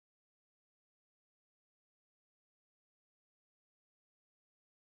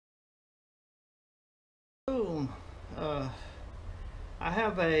So, I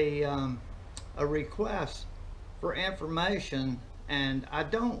have a request for information, and I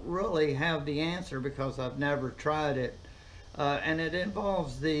don't really have the answer because I've never tried it, and it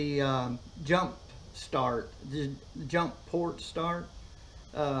involves the jump start, the jump port start,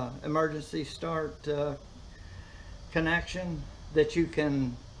 emergency start connection that you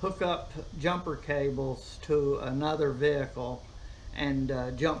can hook up jumper cables to another vehicle and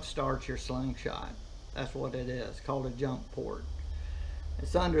jump start your Slingshot. That's what it is, called a jump port.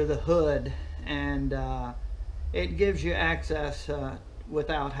 It's under the hood, and it gives you access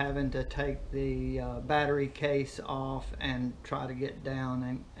without having to take the battery case off and try to get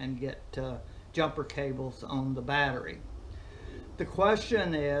down and get jumper cables on the battery. The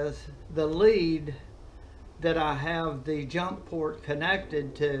question is, the lead that I have the jump port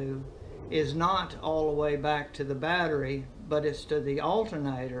connected to is not all the way back to the battery, but it's to the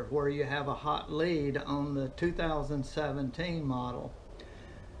alternator, where you have a hot lead on the 2017 model.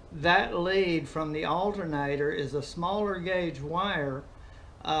 That lead from the alternator is a smaller gauge wire,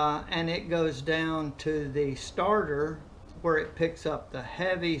 and it goes down to the starter, where it picks up the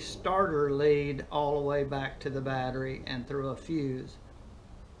heavy starter lead all the way back to the battery and through a fuse.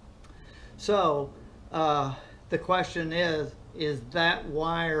 So the question is that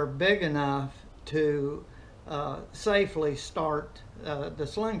wire big enough to safely start the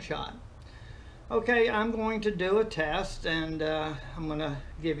Slingshot? Okay, I'm going to do a test, and I'm going to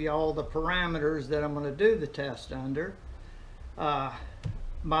give you all the parameters that I'm going to do the test under.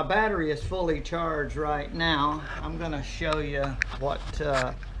 My battery is fully charged right now. I'm going to show you what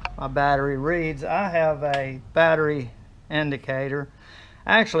my battery reads. I have a battery indicator.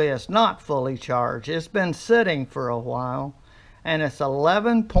 Actually, it's not fully charged. It's been sitting for a while, and it's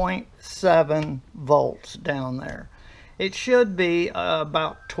 11.7 volts down there. It should be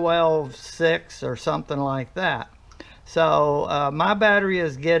about 12.6 or something like that. So my battery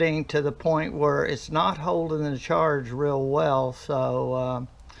is getting to the point where it's not holding the charge real well, so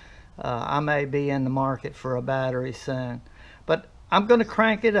I may be in the market for a battery soon. But I'm going to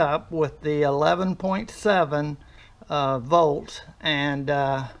crank it up with the 11.7 volts, and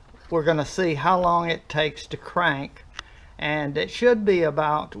we're going to see how long it takes to crank. And it should be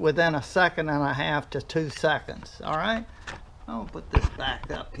about within 1.5 seconds to 2 seconds. All right, I'll put this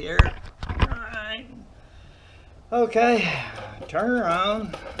back up here. All right, okay, turn her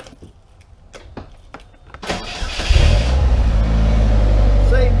on.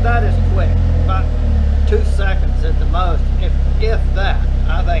 See, that is quick, about 2 seconds at the most, if that.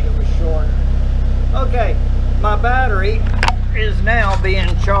 I think it was shorter. Okay, my battery is now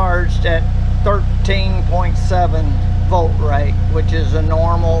being charged at 13.7 volt rate, which is a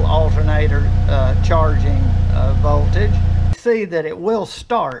normal alternator charging voltage. See that it will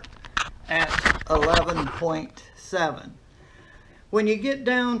start at 11.7. When you get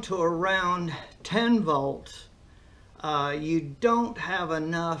down to around 10 volts, you don't have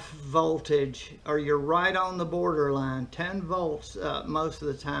enough voltage, or you're right on the borderline. 10 volts most of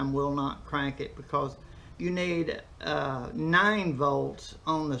the time will not crank it, because you need 9 volts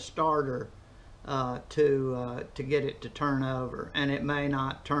on the starter to get it to turn over, and it may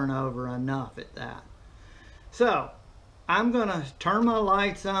not turn over enough at that. So I'm gonna turn my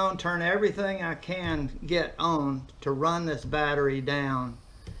lights on, turn everything I can get on to run this battery down.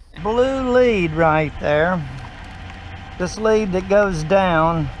 Blue lead right there, this lead that goes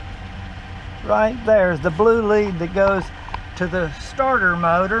down right there is the blue lead that goes to the starter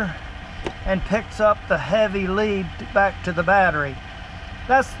motor and picks up the heavy lead back to the battery.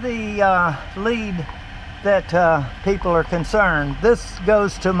 That's the lead that people are concerned. This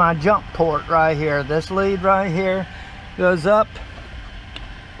goes to my jump port right here. This lead right here goes up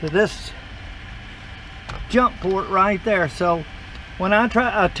to this jump port right there. So when I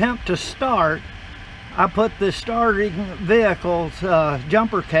attempt to start, I put the starting vehicle's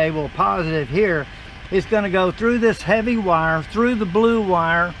jumper cable positive here. It's going to go through this heavy wire, through the blue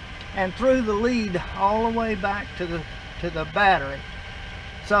wire, and through the lead all the way back to the battery.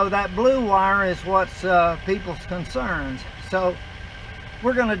 So that blue wire is what's people's concerns. So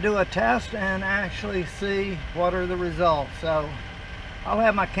we're going to do a test and actually see what are the results. So I'll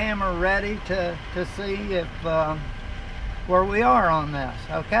have my camera ready to see if where we are on this.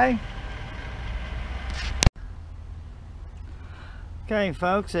 Okay. Okay,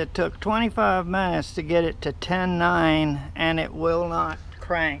 folks, it took 25 minutes to get it to 10.9, and it will not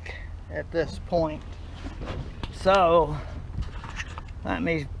crank at this point. So let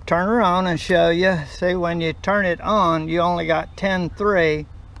me turn her on and show you. See, when you turn it on, you only got 10.3.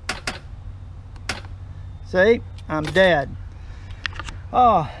 See, I'm dead.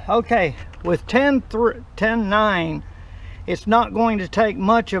 Oh, okay. With 10.9, it's not going to take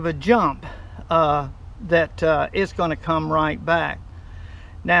much of a jump that it's going to come right back.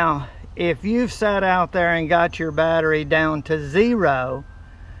 Now, if you've sat out there and got your battery down to 0,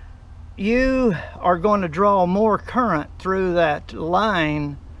 you are going to draw more current through that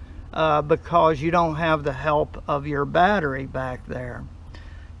line because you don't have the help of your battery back there.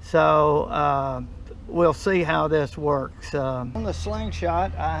 So we'll see how this works. On the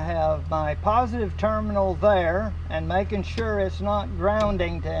Slingshot, I have my positive terminal there and making sure it's not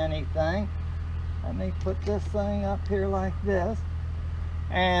grounding to anything. Let me put this thing up here like this.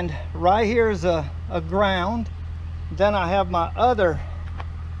 And right here is a ground. Then I have my other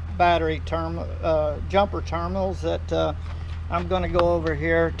battery jumper terminals that I'm going to go over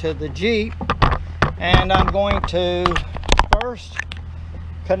here to the Jeep, and I'm going to first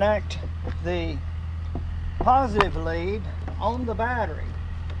connect the positive lead on the battery.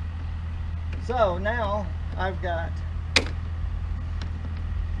 So now I've got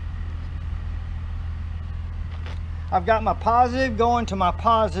my positive going to my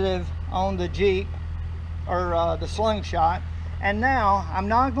positive on the Jeep, or the Slingshot. And now I'm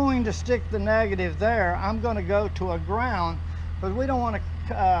not going to stick the negative there. I'm going to go to a ground because we don't want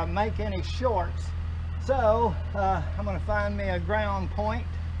to make any shorts. So I'm going to find me a ground point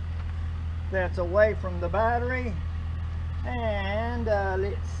that's away from the battery. And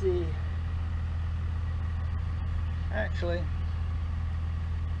let's see. Actually,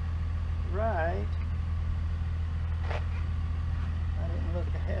 right. I didn't look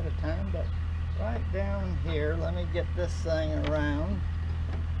ahead of time, but right down here, let me get this thing around.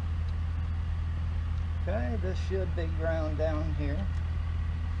 Okay, this should be ground down here.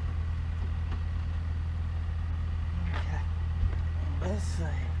 Okay, let's see.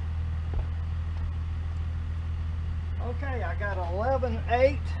 Okay, I got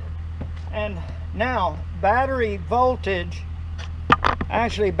 11.8, and now battery voltage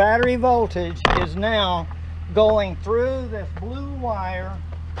is now going through this blue wire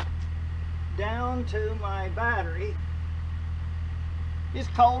down to my battery. It's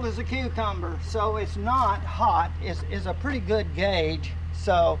cold as a cucumber, so it's not hot. It's a pretty good gauge.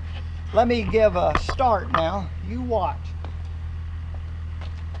 So let me give a start now. You watch.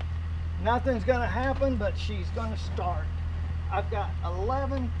 Nothing's gonna happen, but she's gonna start. I've got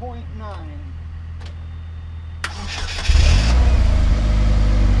 11.9.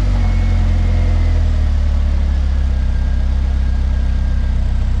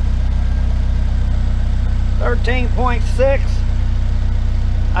 13.6.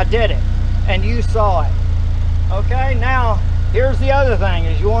 I did it, and you saw it. Okay, now here's the other thing: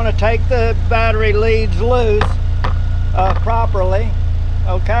 is you want to take the battery leads loose properly.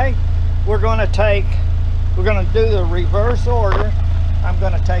 Okay, we're going to do the reverse order. I'm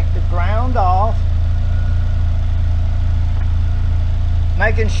going to take the ground off,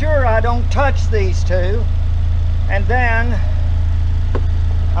 making sure I don't touch these two, and then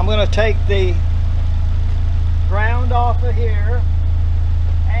I'm going to take the ground off of here,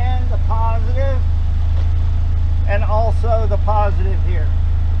 and the positive, and also the positive here.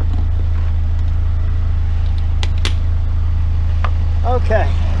 Okay,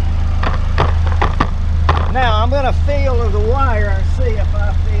 now I'm going to feel of the wire and see if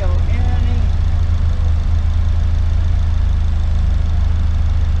I feel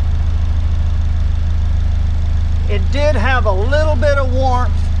any. It did have a little bit of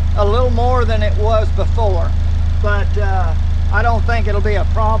warmth, a little more than it was before, but I don't think it'll be a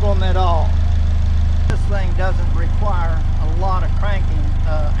problem at all. This thing doesn't require a lot of cranking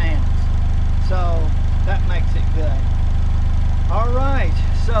amps, so that makes it good. All right,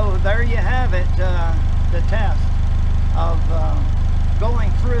 so there you have it, the test of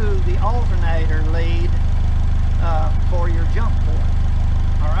going through the alternator lead for your jump port.